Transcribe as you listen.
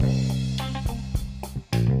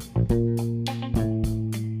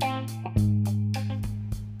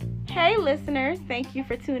listeners. Thank you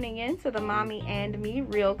for tuning in to the Mommy and Me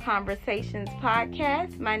Real Conversations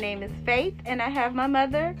podcast. My name is Faith, and I have my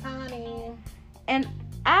mother, Connie. And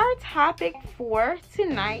our topic for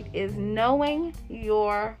tonight is knowing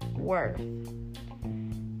your worth.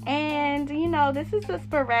 And, this is a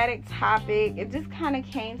sporadic topic. It just kind of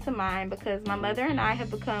came to mind because my mother and I have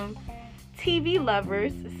become TV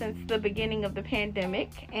lovers since the beginning of the pandemic.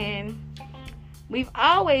 And we've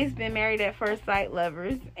always been married at first sight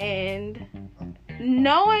lovers. And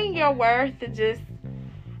knowing your worth,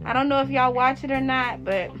 I don't know if y'all watch it or not,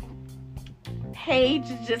 but Paige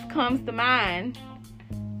just comes to mind.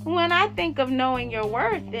 When I think of knowing your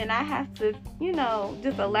worth, then I have to,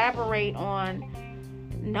 just elaborate on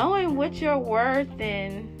knowing what you're worth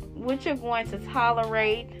and what you're going to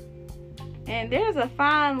tolerate. And there's a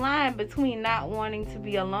fine line between not wanting to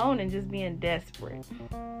be alone and just being desperate.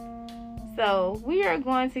 So we are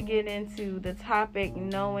going to get into the topic,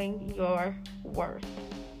 knowing your worth.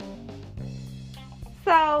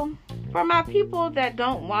 So for my people that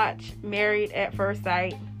don't watch Married at First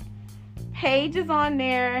Sight, Paige is on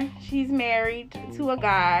there. She's married to a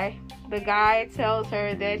guy. The guy tells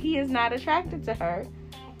her that he is not attracted to her.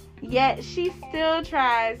 Yet she still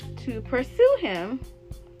tries to pursue him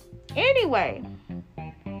anyway.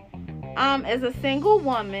 As a single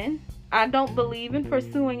woman, I don't believe in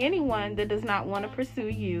pursuing anyone that does not want to pursue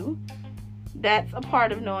you. That's a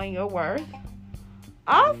part of knowing your worth.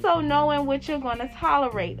 Also, knowing what you're going to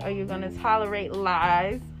tolerate. Are you going to tolerate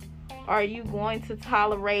lies? Are you going to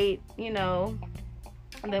tolerate, them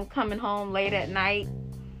coming home late at night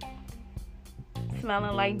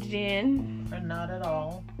smelling like gin? Or not at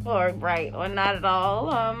all. Or not at all.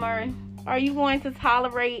 Or are you going to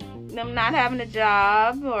tolerate them not having a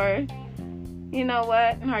job? Or,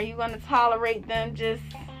 are you going to tolerate them just,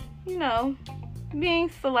 being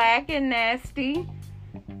slack and nasty,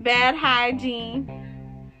 bad hygiene?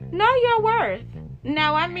 Know your worth.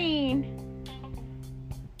 Now,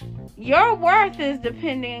 your worth is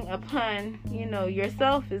depending upon,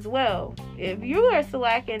 yourself as well. If you are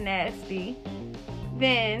slack and nasty,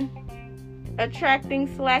 then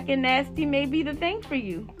attracting slack and nasty may be the thing for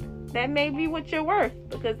you. That may be what you're worth,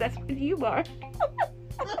 because that's what you are.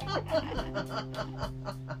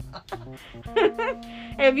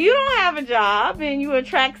 If you don't have a job and you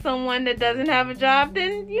attract someone that doesn't have a job,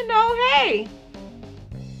 then, hey,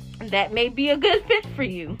 that may be a good fit for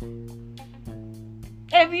you.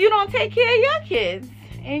 If you don't take care of your kids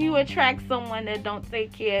and you attract someone that don't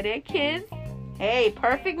take care of their kids, hey,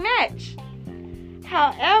 perfect match.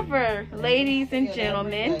 However, ladies and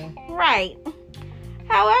gentlemen,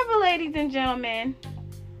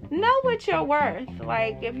 know what you're worth.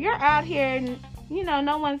 Like, if you're out here,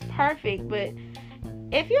 no one's perfect, but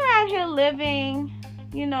if you're out here living,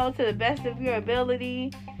 to the best of your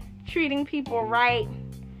ability, treating people right,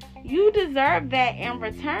 you deserve that in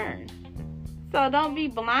return. So don't be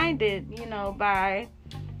blinded, by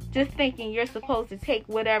just thinking you're supposed to take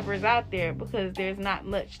whatever's out there because there's not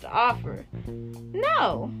much to offer.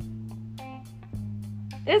 No.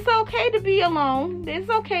 It's okay to be alone. It's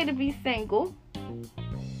okay to be single.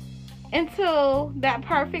 Until that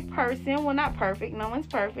perfect person, well, not perfect, no one's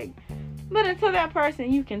perfect, but until that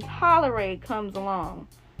person you can tolerate comes along.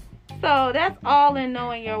 So that's all in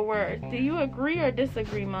knowing your worth. Do you agree or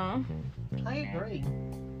disagree, Mom? I agree.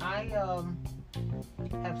 I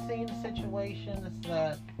have seen situations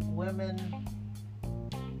that women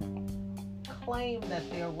claim that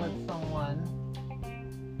they're with someone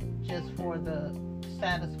just for the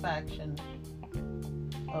satisfaction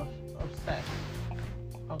of sex.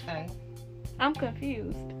 Okay? I'm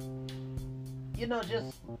confused.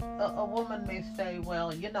 Just a woman may say, well,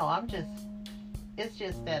 it's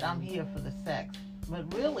just that I'm here for the sex.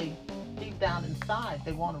 But really, deep down inside,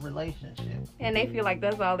 they want a relationship. And they feel like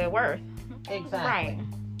that's all they're worth. Exactly. Right.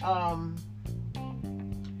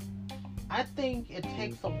 I think it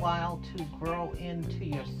takes a while to grow into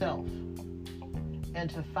yourself and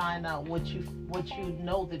to find out what you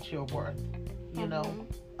know that you're worth.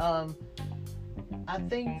 I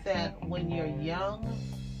think that when you're young,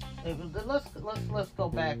 let's go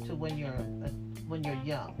back to when you're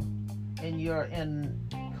young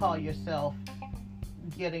and call yourself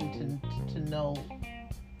getting to know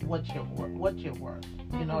what you're worth,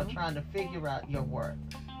 trying to figure out your worth.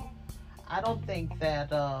 I don't think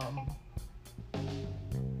that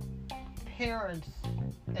parents,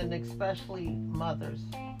 and especially mothers,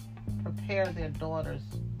 prepare their daughters,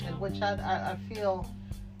 and which I feel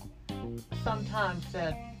sometimes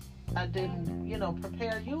that I didn't,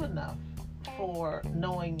 prepare you enough for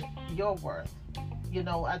knowing your worth.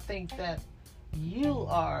 I think that you've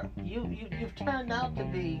turned out to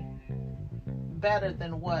be better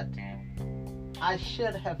than what I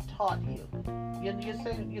should have taught you.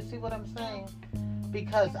 You see what I'm saying?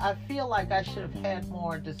 Because I feel like I should have had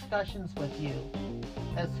more discussions with you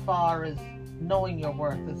as far as knowing your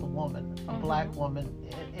worth as a woman, a black woman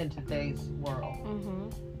in today's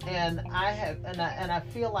world. And I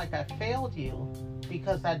feel like I failed you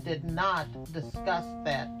because I did not discuss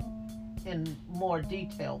that in more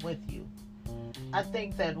detail with you. I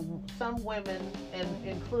think that some women, and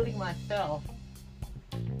including myself,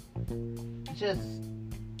 just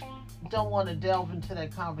don't want to delve into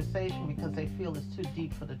that conversation because they feel it's too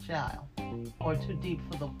deep for the child or too deep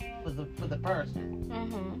for the person.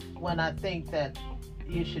 When I think that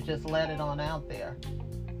you should just let it on out there,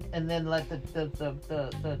 and then let the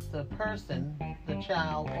person, the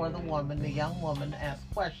child or the woman, the young woman, ask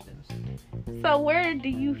questions. So where do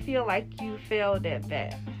you feel like you failed at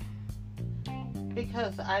that?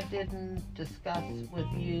 Because I didn't discuss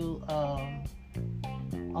with you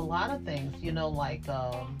a lot of things, like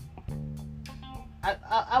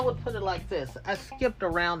I would put it like this. I skipped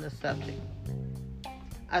around the subject.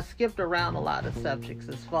 I skipped around a lot of subjects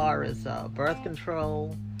as far as birth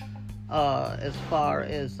control, as far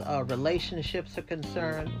as relationships are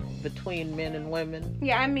concerned between men and women.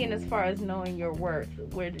 Yeah, I mean as far as knowing your worth,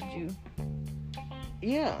 where did you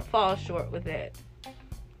fall short with that?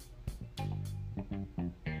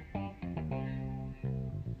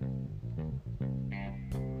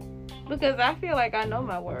 Because I feel like I know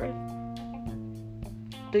my worth.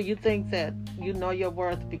 Do you think that you know your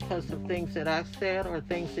worth because of things that I've said or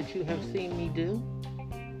things that you have seen me do?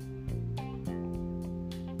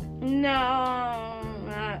 No,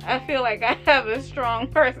 I feel like I have a strong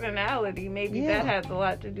personality. Maybe that has a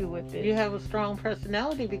lot to do with it. You have a strong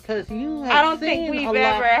personality because you have I don't think we've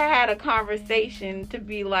ever had a conversation to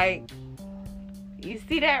be like, you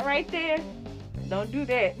see that right there? Don't do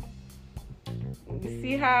that. You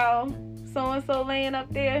see how so-and-so laying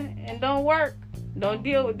up there and don't work? Don't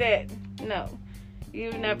deal with that. No.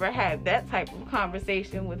 You've never had that type of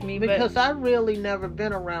conversation with me. Because I really never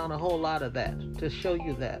been around a whole lot of that to show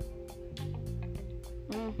you that.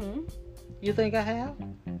 You think I have?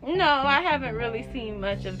 No, I haven't really seen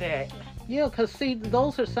much of that. Yeah, because see,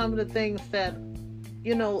 those are some of the things that,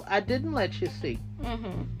 I didn't let you see.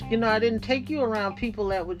 I didn't take you around people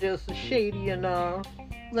that were just shady and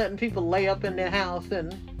letting people lay up in their house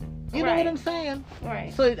and, you know what I'm saying?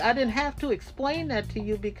 Right. So I didn't have to explain that to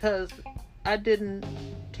you because I didn't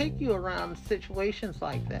take you around situations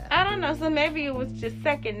like that. I don't know. So maybe it was just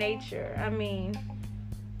second nature. I mean.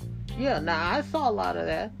 Yeah, now I saw a lot of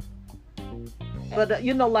that. But,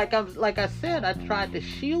 like I said, I tried to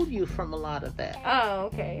shield you from a lot of that. Oh,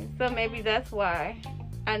 okay. So maybe that's why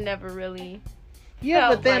I never really. Yeah,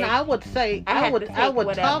 but then I would say, I would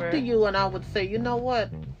whatever. talk to you and I would say, you know what?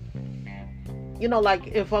 Like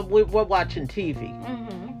if we're watching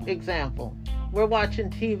TV, example, we're watching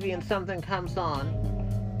TV and something comes on,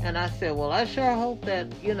 and I said, well, I sure hope that,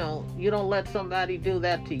 you don't let somebody do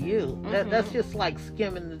that to you. That's just like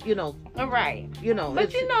skimming, Right. But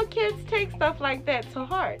kids take stuff like that to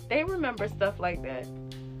heart. They remember stuff like that.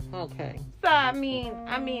 Okay. So, I mean,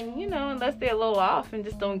 unless they're a little off and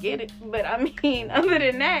just don't get it. But, other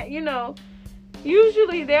than that,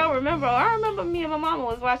 usually they'll remember. I remember me and my mama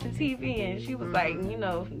was watching TV and she was like,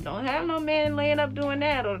 don't have no man laying up doing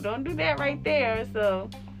that or don't do that right there. So,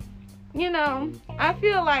 I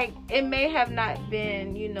feel like it may have not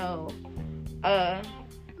been, a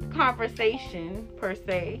conversation per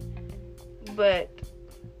se, but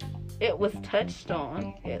it was touched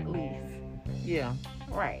on at least. Yeah.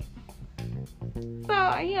 Right. So,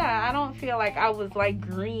 I don't feel like I was like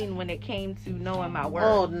green when it came to knowing my worth.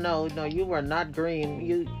 Oh, no, you were not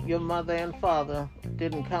green. Your mother and father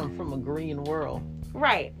didn't come from a green world.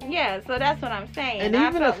 Right. Yeah, so that's what I'm saying. And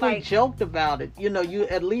even if we joked about it, you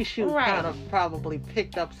at least you kind of probably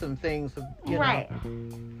picked up some things, Right.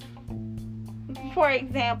 For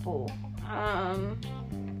example,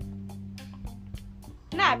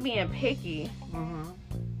 not being picky,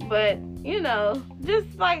 but,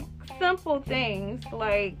 just like simple things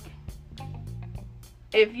like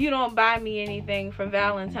if you don't buy me anything for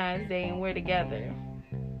Valentine's Day and we're together,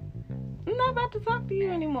 I'm not about to talk to you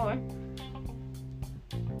anymore.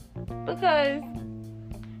 Because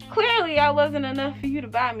clearly I wasn't enough for you to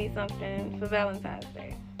buy me something for Valentine's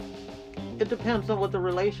Day. It depends on what the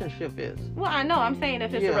relationship is. Well, I know. I'm saying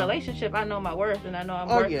if it's a relationship, I know my worth and I know I'm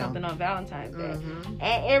worth something on Valentine's Day.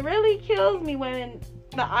 And it really kills me when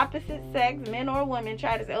the opposite sex, men or women,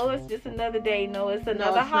 try to say, oh, it's just another day. No, it's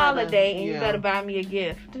another holiday and you better buy me a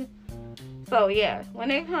gift. So, when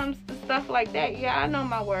it comes to stuff like that, I know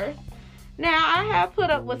my worth. Now, I have put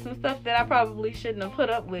up with some stuff that I probably shouldn't have put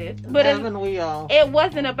up with. But haven't we all? It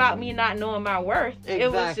wasn't about me not knowing my worth. Exactly.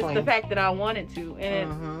 It was just the fact that I wanted to.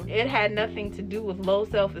 And it had nothing to do with low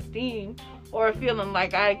self-esteem or feeling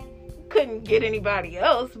like I couldn't get anybody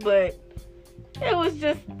else. But it was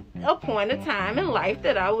just a point of time in life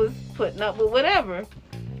that I was putting up with whatever.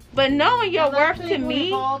 But knowing your worth to me...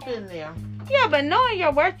 We've all been there. Yeah, but knowing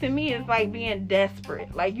your worth to me is like being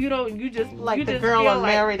desperate. Like you just like you the just girl feel on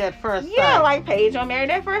like, Married at First Sight. Yeah, like Paige on Married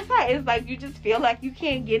at First Sight. It's like you just feel like you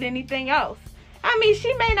can't get anything else. I mean,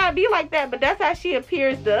 she may not be like that, but that's how she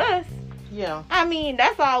appears to us. Yeah. I mean,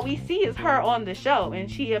 that's all we see is her on the show,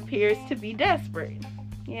 and she appears to be desperate.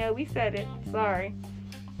 Yeah, we said it. Sorry,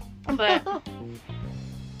 but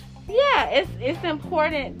yeah, it's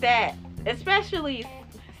important that especially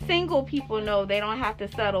single people know they don't have to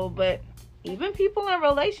settle, but even people in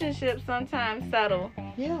relationships sometimes settle.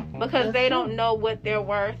 Yeah. Because they don't know what they're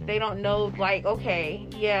worth. They don't know, like, okay,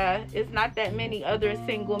 yeah, it's not that many other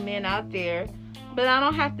single men out there, but I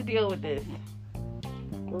don't have to deal with this.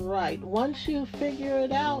 Right. Once you figure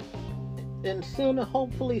it out, and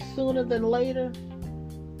hopefully sooner than later,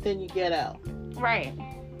 then you get out. Right.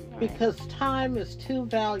 Because time is too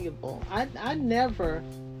valuable. I never...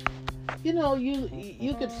 You know,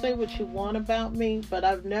 you could say what you want about me, but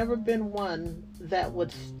I've never been one that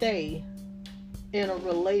would stay in a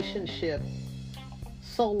relationship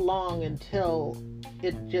so long until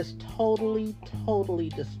it just totally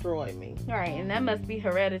destroyed me. Right, and that must be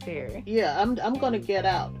hereditary. Yeah, I'm going to get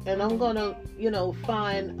out, and I'm going to,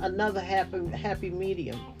 find another happy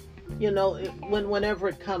medium. Whenever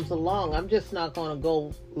it comes along, I'm just not going to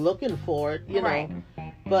go looking for it, right. know.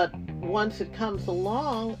 But once it comes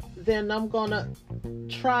along, then I'm going to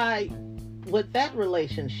try with that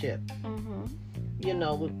relationship. Mm-hmm.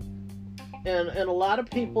 And a lot of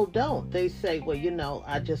people don't. They say, well,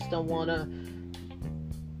 I just don't want to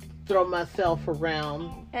throw myself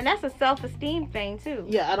around. And that's a self-esteem thing, too.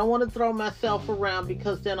 Yeah, I don't want to throw myself around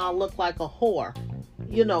because then I'll look like a whore.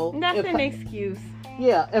 That's an excuse.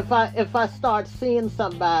 Yeah, if I start seeing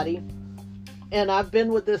somebody and I've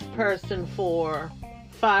been with this person for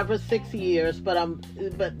 5 or 6 years, but I've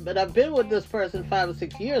been with this person 5 or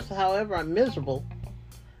 6 years, however I'm miserable.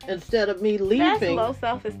 Instead of me leaving, that's low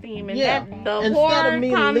self-esteem, and yeah. that the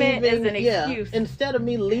whore comment is an excuse. Instead of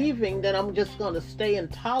me leaving, then I'm just going to stay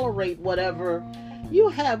and tolerate whatever. You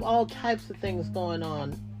have all types of things going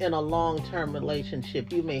on in a long-term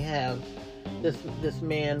relationship. You may have this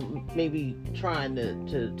man maybe trying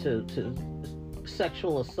to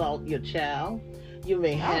sexual assault your child. You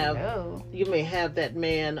may have that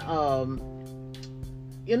man.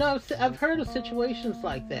 I've heard of situations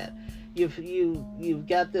like that. You've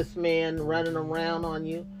got this man running around on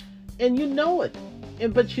you, and you know it,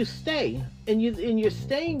 but you stay, and you're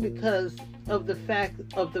staying because of the fact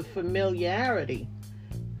of the familiarity.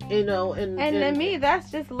 And to me,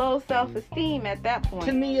 that's just low self-esteem at that point.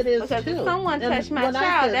 To me, it is because too. If someone touched my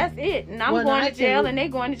child, that's it, and I'm going to jail, and they're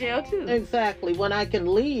going to jail too. Exactly. When I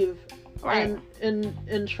can leave, right,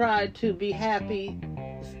 and try to be happy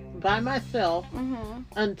by myself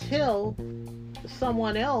until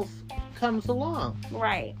someone else comes along.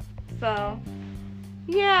 Right. So,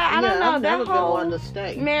 yeah, I don't know. I've never been one to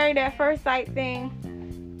stay. Married at First Sight thing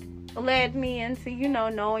led me into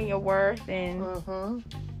knowing your worth and.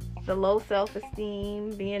 The low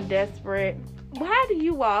self-esteem, being desperate. How do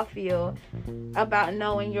you all feel about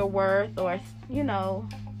knowing your worth, or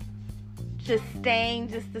just staying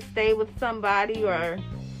just to stay with somebody, or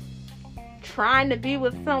trying to be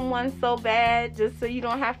with someone so bad just so you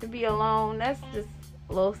don't have to be alone? That's just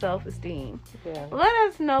low self-esteem. Yeah. Let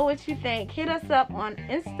us know what you think. Hit us up on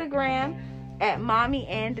Instagram at Mommy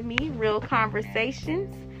and Me Real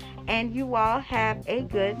Conversations, and you all have a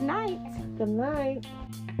good night. Good night.